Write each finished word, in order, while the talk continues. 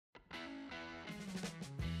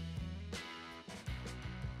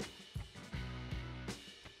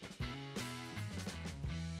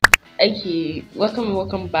Okay,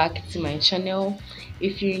 welcome back to my channel.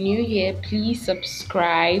 If you're new here, please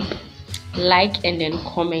subscribe, like, and then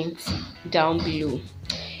comment down below.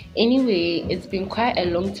 Anyway, it's been quite a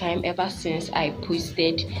long time ever since I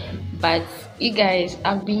posted, but you guys,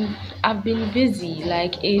 I've been busy.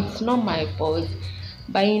 Like, it's not my fault,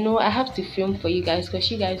 but I have to film for you guys because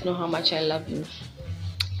you guys know how much I love you.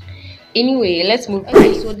 Anyway, let's move.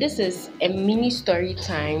 Okay, so this is a mini story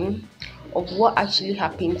time of what actually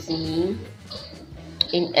happened to me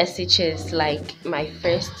in SHS, like my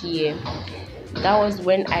first year. That was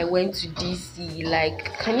when I went to DC. Like,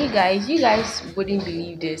 you guys wouldn't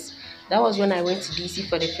believe this. That was when I went to DC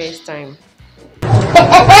for the first time.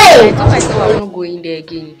 I told myself I'm not going there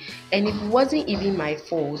again. And it wasn't even my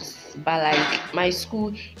fault. But like my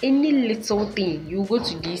school, any little thing, you go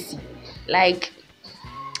to DC. Like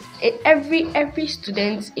every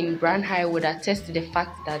student in brandhigh would attest to the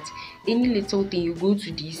fact that any little thing you go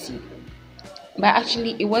to DC. But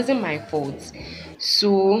actually it wasn't my fault.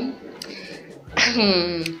 So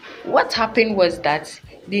what happened was that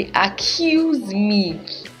they accused me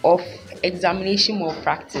of examination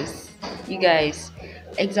malpractice. You guys,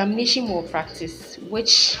 examination malpractice,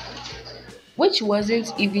 which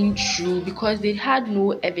wasn't even true because they had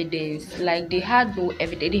no evidence. Like, they had no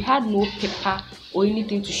evidence, they had no paper or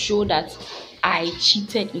anything to show that I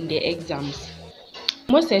cheated in the exams.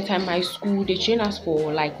 Most of the time my school, they train us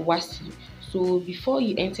for like WASI. So before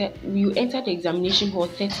you enter the examination hall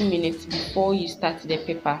 30 minutes before you start the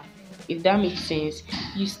paper, if that makes sense.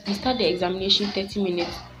 You start the examination 30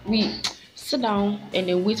 minutes, we sit down and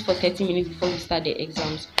then wait for 30 minutes before we start the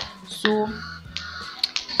exams. So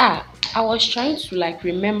I was trying to like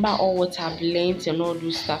remember all what I've learned and all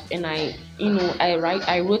those stuff, and I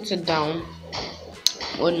wrote it down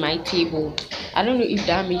on my table. I don't know if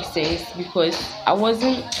that makes sense because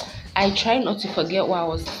I tried not to forget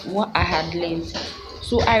what I had learned.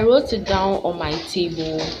 So I wrote it down on my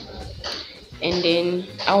table, and then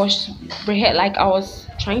I was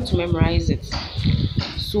trying to memorize it.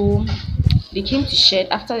 So they came to share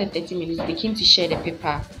after the 30 minutes, they came to share the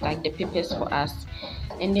paper, like the papers for us.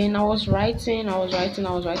 And then I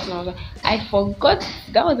forgot.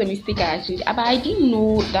 That was a mistake I actually but I didn't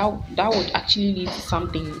know that would actually lead to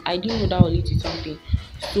something. I didn't know that would lead to something.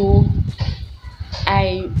 So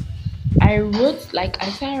I wrote, like, I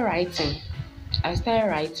started writing,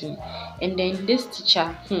 and then this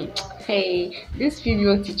teacher, hey, this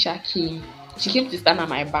female teacher came. She came to stand at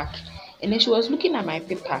my back, and then she was looking at my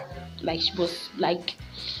paper, like she was like,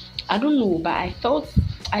 I don't know, but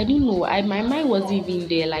I didn't know. My mind wasn't even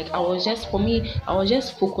there. Like, I was just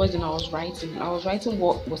focused, and I was writing. I was writing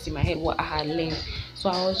what was in my head, what I had learned. So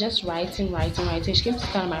I was just writing. She came to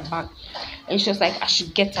stand at my back, and she was like, I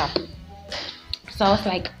should get up. So I was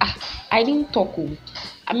like, I didn't talk.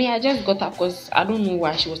 I mean, I just got up because I don't know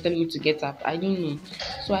why she was telling me to get up. I didn't know.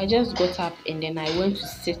 So I just got up, and then I went to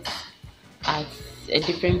sit at a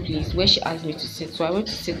different place where she asked me to sit. So I went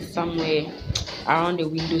to sit somewhere around the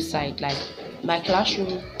window side. Like, my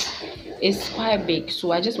classroom is quite big,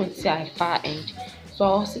 so I just went to sit at far end. So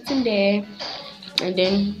I was sitting there, and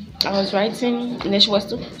then I was writing, and then she was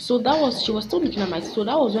still looking at my. So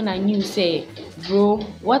that was when I knew, say, bro,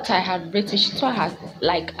 what I had written, she thought I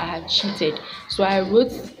had cheated. So I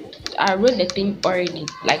wrote the thing already,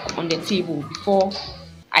 like, on the table before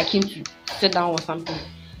I came to sit down or something.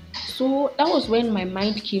 So that was when my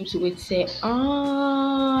mind came to it, say,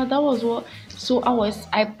 that was what. So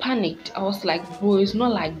I panicked. I was like, bro, it's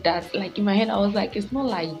not like that. Like, in my head I was like, it's not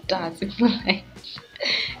like that. It's not like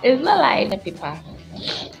it's not like the paper.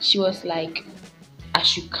 She was like, I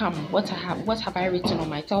should come. What have I written on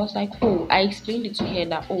my? I was like, oh, I explained it to her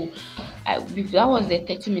that, that was the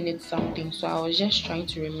 30 minutes something. So I was just trying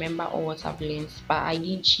to remember all what I've learned, but I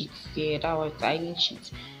didn't cheat. Yeah, I didn't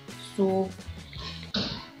cheat. So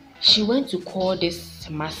she went to call this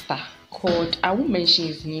master called, I won't mention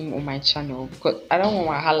his name on my channel because I don't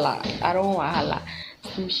want wahala.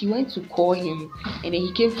 So she went to call him, and then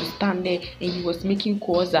he came to stand there, and he was making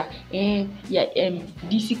calls that,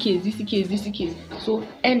 DC case. So,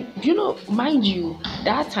 and mind you,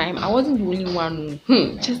 that time I wasn't the only one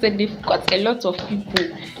just that they've got a lot of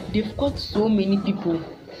people, they've got so many people.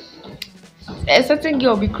 A certain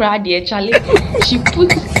girl be cried there, Charlie. She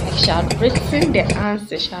had written the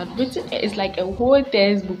answer. She had written, it's like a whole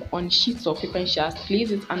textbook on sheets of paper, and she has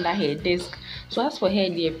placed it under her desk. So as for her,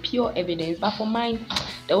 they're pure evidence, but for mine,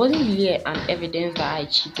 there wasn't really an evidence that I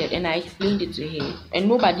cheated, and I explained it to her. And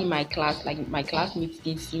nobody in my class, like my classmates,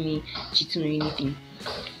 didn't see me cheating or anything.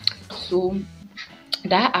 So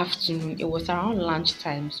that afternoon, it was around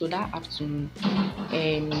lunchtime. So that afternoon,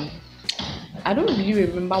 I don't really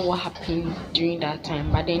remember what happened during that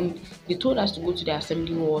time, but then they told us to go to the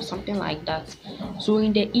assembly hall or something like that. So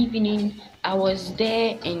in the evening, I was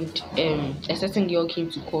there, and a certain girl came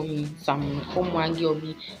to call me. Some form one girl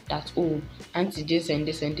me that, oh, auntie, this and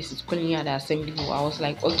this and this is calling you at the assembly hall. I was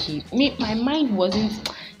like, okay. Me, my mind wasn't.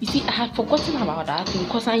 You see, I had forgotten about that thing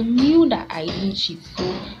because I knew that I didn't cheat.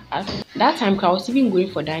 So that time I was even going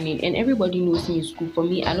for dining, and everybody knows me in school. For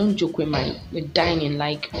me, I don't joke with dining.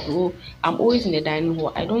 Like, bro, I'm always in the dining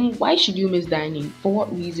hall. I don't. Why should you miss dining? For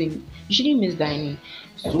what reason? You shouldn't miss dining.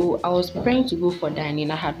 So I was preparing to go for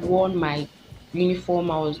dining. I had worn my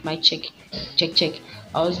uniform. I was my check.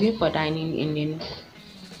 I was going for dining, and then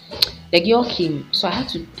the girl came. So I had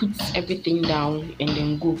to put everything down and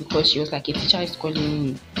then go because she was like, a teacher is calling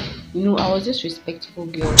me. I was this respectful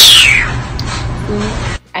girl. So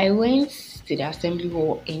I went to the assembly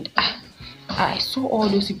hall, and I saw all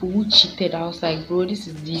those people who cheated. I was like, bro, this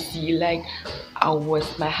is DC. Like,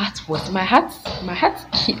 like, my heart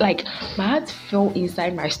fell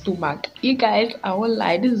inside my stomach. You guys, I won't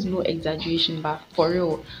lie, this is no exaggeration, but for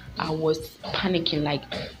real, I was panicking. Like,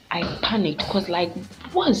 I panicked because, like,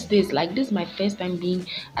 what's this? Like, this is my first time being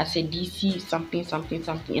as a DC something,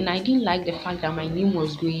 and I didn't like the fact that my name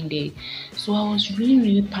was going there. So I was really,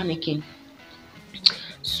 really panicking.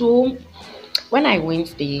 So when I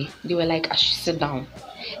went there, they were like, I should sit down.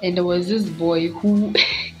 And there was this boy who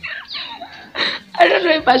I don't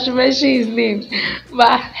know if I should mention his name,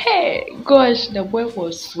 but hey, gosh, the boy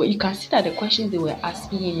was. You can see that the questions they were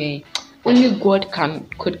asking him, only God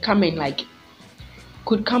could come and like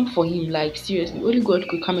could come for him. Like, seriously, only God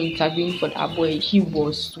could come and intervene for that boy. He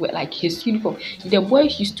was like his uniform. The boy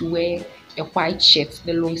used to wear a white shirt,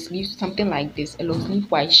 the long sleeves, something like this, a long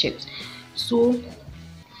sleeve white shirt. So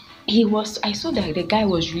I saw that the guy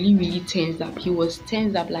was really, really tensed up. He was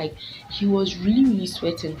tensed up, like he was really, really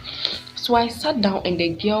sweating. So I sat down, and the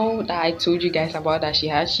girl that I told you guys about, that she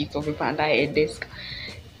had sheets of paper under her desk,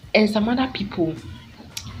 and some other people.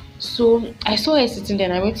 So I saw her sitting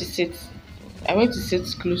there, and I went to sit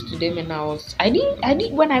close to them, and I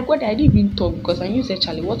did when I got there, I didn't even talk because I knew, said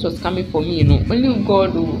Charlie, what was coming for me, only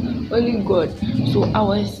God, only God. So I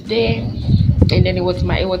was there, and then it was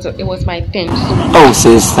my turn. So Oh,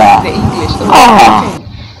 sister. the English, so it was my turn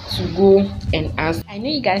to go and answer. I know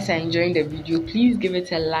you guys are enjoying the video. Please give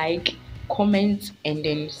it a like, comment, and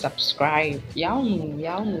then subscribe. Y'all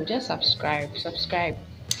know, just subscribe.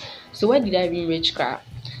 So where did I even reach crap?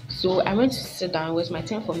 So I went to sit down. It was my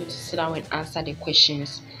turn for me to sit down and answer the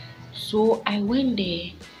questions. So I went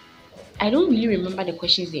there. I don't really remember the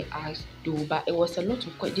questions they asked though, but it was a lot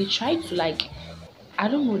of questions. They tried to, like, I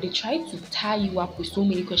don't know, they tried to tie you up with so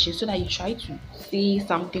many questions so that you try to say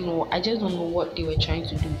something, or I just don't know what they were trying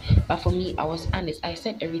to do. But for me, I was honest. I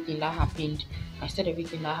said everything that happened.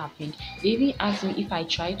 They even asked me if I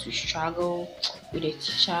tried to struggle with the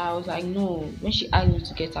teacher. I was like, no. When she asked me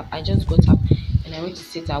to get up, I just got up and I went to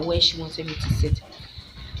sit at where she wanted me to sit.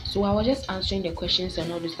 So I was just answering the questions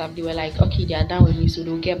and all this stuff. They were like, okay, they are done with me, so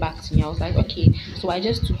they'll get back to me. I was like, okay. So I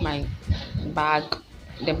just took my bag,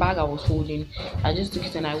 the bag I was holding. I just took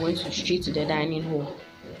it and I went straight to the dining hall.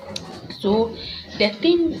 So the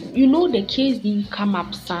thing, the case didn't come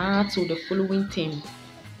up till the following term.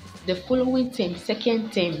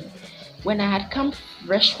 Second term, when I had come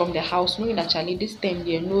fresh from the house, knowing that Charlie, this time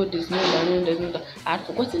there's no that. I had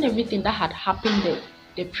forgotten everything that had happened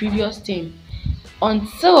the previous term,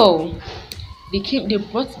 until they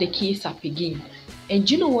brought the case up again. And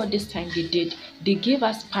do you know what this time they did? They gave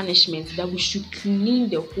us punishment that we should clean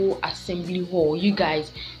the whole assembly hall. You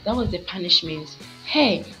guys, that was the punishment.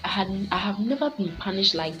 Hey, I have never been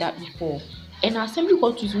punished like that before. And assembly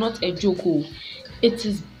hall is not a joke. It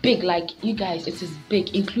is big, like, you guys, it is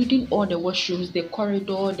big, including all the washrooms, the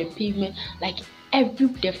corridor, the pavement, like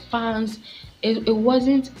the fans. It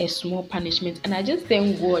wasn't a small punishment, and I just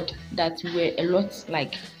thank God that we were a lot,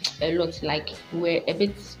 like we were a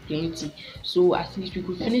bit plenty. So at least we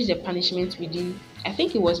could finish the punishment within, I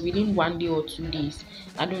think it was within 1 day or 2 days.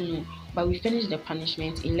 I don't know, but we finished the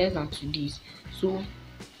punishment in less than 2 days. So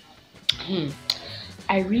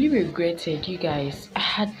I really regretted, you guys. I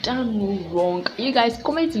had done no wrong. You guys,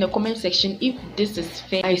 comment in the comment section if this is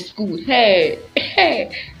fair. My school, hey.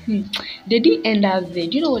 They didn't end us there.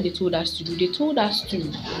 Do you know what they told us to do? They told us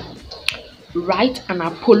to write an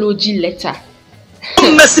apology letter.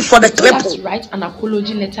 Mercy for the cripple. To write an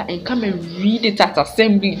apology letter and come and read it at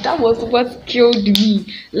assembly. That was what killed me.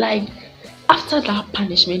 Like, after that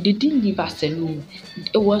punishment, they didn't leave us alone.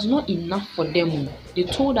 It was not enough for them. They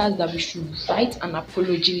told us that we should write an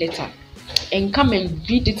apology letter. and come and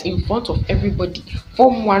read it in front of everybody.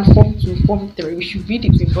 Form 1, Form 2, Form 3. We should read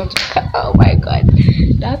it in front of oh my god.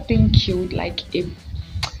 That thing killed like a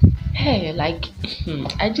hey, like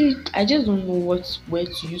I just don't know what word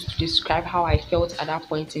to use to describe how I felt at that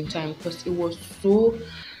point in time because it was so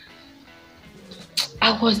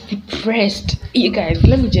I was depressed. You guys,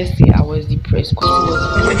 let me just say I was depressed because it was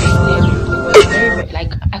very hectic. It was very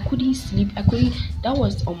like I couldn't sleep. I couldn't. That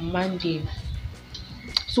was on Monday.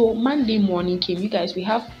 So Monday morning came. You guys, we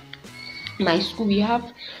have my school. We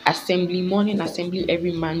have assembly, morning assembly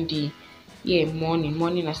every Monday. Yeah,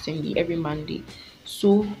 morning assembly every Monday.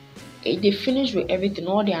 So they finished with everything,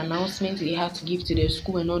 all the announcements they had to give to the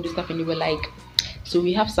school and all this stuff, and they were like, so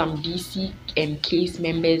we have some DC case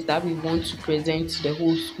members that we want to present to the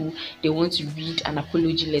whole school. They want to read an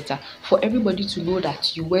apology letter for everybody to know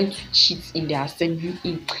that you went to cheat in the assembly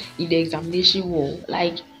in the examination hall.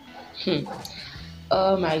 Like,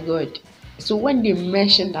 oh my god. So when they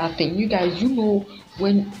mentioned that thing, you guys, you know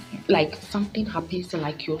when like something happens and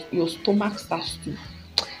like your stomach starts to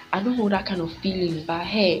I don't know that kind of feeling, but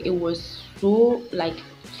hey, it was so like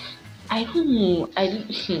I don't know. I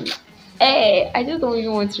just don't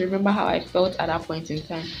even want to remember how I felt at that point in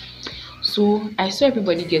time. So I saw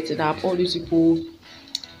everybody getting up, all these people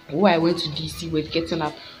who I went to DC with getting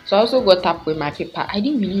up. So I also got up with my paper. I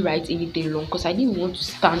didn't really write anything long because I didn't want to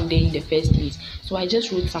stand there in the first place. So I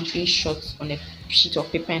just wrote something short on a sheet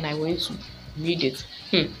of paper and I went to read it.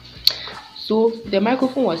 So the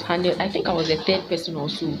microphone was handed. I think I was the third person or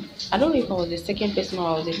so. I don't know if I was the second person or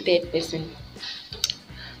I was the third person.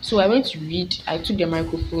 So I went to read. I took the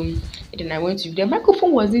microphone and then I went to. The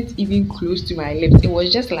microphone wasn't even close to my lips. It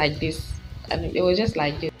was just like this, and it was just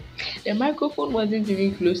like this. The microphone wasn't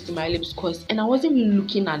even close to my lips, cause and I wasn't even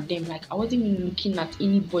looking at them. Like I wasn't even looking at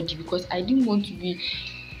anybody because I didn't want to be.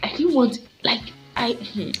 I didn't want like I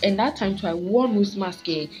and that time too I wore nose mask.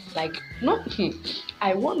 Like not.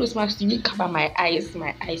 I wore nose mask to even cover my eyes.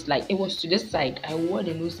 My eyes like it was to this side. I wore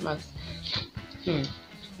the nose mask. Hmm.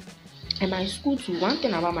 And my school too, one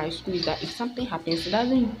thing about my school is that if something happens, it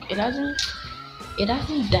doesn't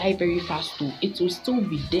die very fast too. It will still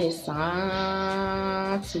be there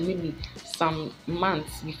to maybe some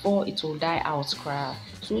months before it will die out cry.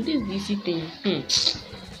 So this DC thing,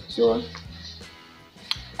 so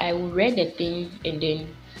I read the thing and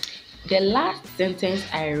then the last sentence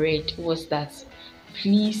I read was that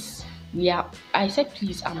please I said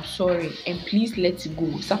please I'm sorry and please let it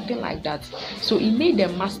go, something like that. So it made the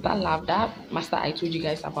master laugh. That master I told you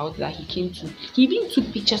guys about that he even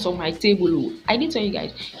took pictures of my table. Oh, I didn't tell you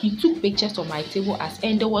guys he took pictures of my table as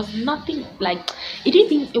and there was nothing like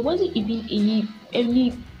it wasn't even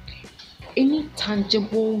any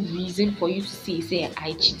tangible reason for you to say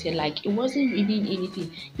I cheated. Like it wasn't even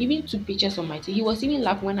anything. He even took pictures of my teeth. He was even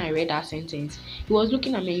laughing when I read that sentence. He was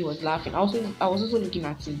looking at me, he was laughing. I was also looking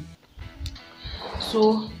at him.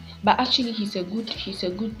 So but actually he's a good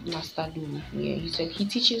master though. Yeah, he said he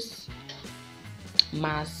teaches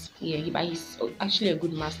maths. Yeah, but he's actually a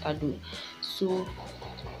good master though. So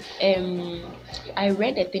um I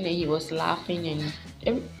read the thing and he was laughing and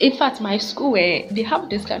in fact my school they have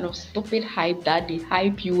this kind of stupid hype that they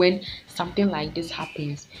hype you when something like this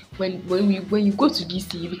happens. When you go to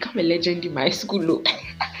DC you become a legend in my school. Oh.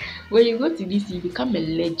 When you go to DC you become a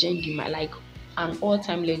legend in my like an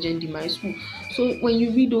all-time legend in my school. So when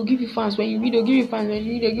you read they'll give you fans, when you read they'll give you fans, when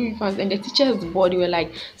you read they'll give you fans, and the teachers board they were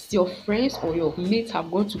like, your friends or your mates have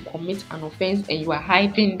gone to commit an offense and you are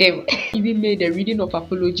hyping them. Even made the reading of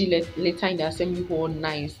apology letter in the assembly hall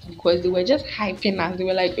nice because they were just hyping us. They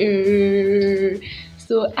were like,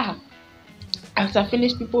 so after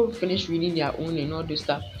people finished reading their own and all this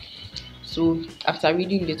stuff. So after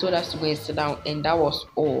reading, they told us to go and sit down, and that was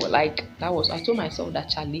all. Like that was. I told myself that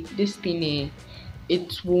Charlie, this thing,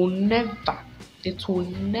 it will never, it will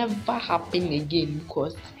never happen again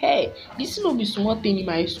because hey, this is not be small thing in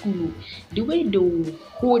my school. Oh. The way they will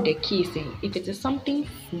hold the case, if it is something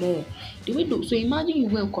small, the way they, so imagine you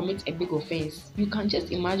go and commit a big offense. You can just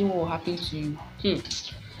imagine what will happen to you.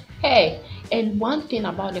 Hey, and one thing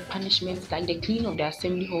about the punishments, like the cleaning of the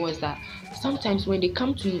assembly hall, is that sometimes when they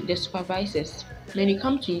come to the supervisors, when they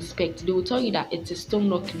come to inspect, they will tell you that it is still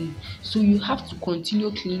not clean. So you have to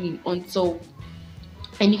continue cleaning until,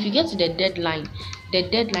 and if you get to the deadline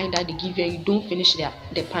that they give you and you don't finish the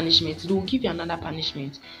punishment, they will give you another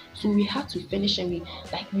punishment. So we had to finish and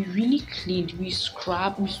we really cleaned, we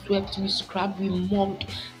scrubbed, we swept, we scrubbed, we mopped,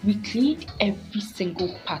 we cleaned every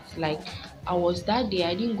single part. Like I was that day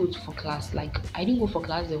I didn't go for class, like I didn't go for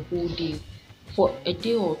class the whole day. For a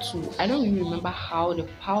day or two. I don't really remember how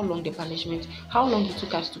long the punishment, how long it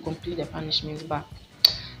took us to complete the punishment, but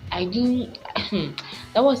I didn't.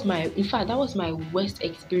 That was my. In fact, that was my worst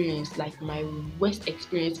experience. Like my worst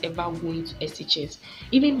experience ever going to SHS.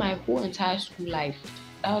 Even my whole entire school life.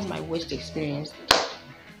 That was my worst experience.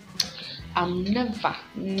 I'm never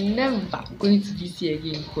going to DC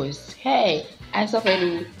again because hey, I suffered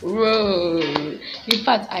a roll. In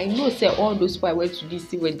fact, I know say all those people I went to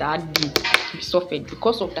DC were that deep we suffered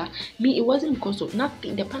because of that. Me, it wasn't because of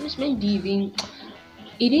nothing. The punishment didn't even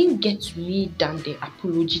it didn't get to me than the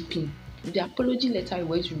apology thing. The apology letter I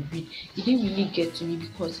went to read, it didn't really get to me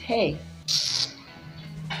because hey,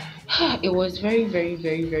 it was very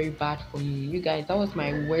bad for me. You guys, that was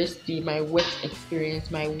my worst day, my worst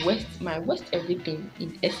experience, my worst everything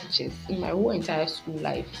in SHS in my whole entire school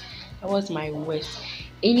life. That was my worst.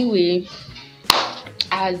 Anyway,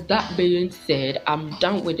 as that being said, I'm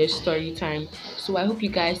done with the story time. So I hope you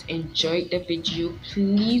guys enjoyed the video.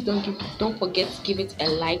 Please don't forget to give it a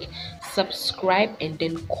like, subscribe, and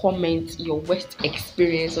then comment your worst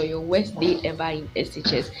experience or your worst day ever in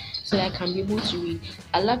SHS so that I can be able to read.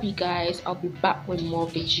 I love you guys. I'll be back with more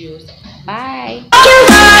videos. Bye.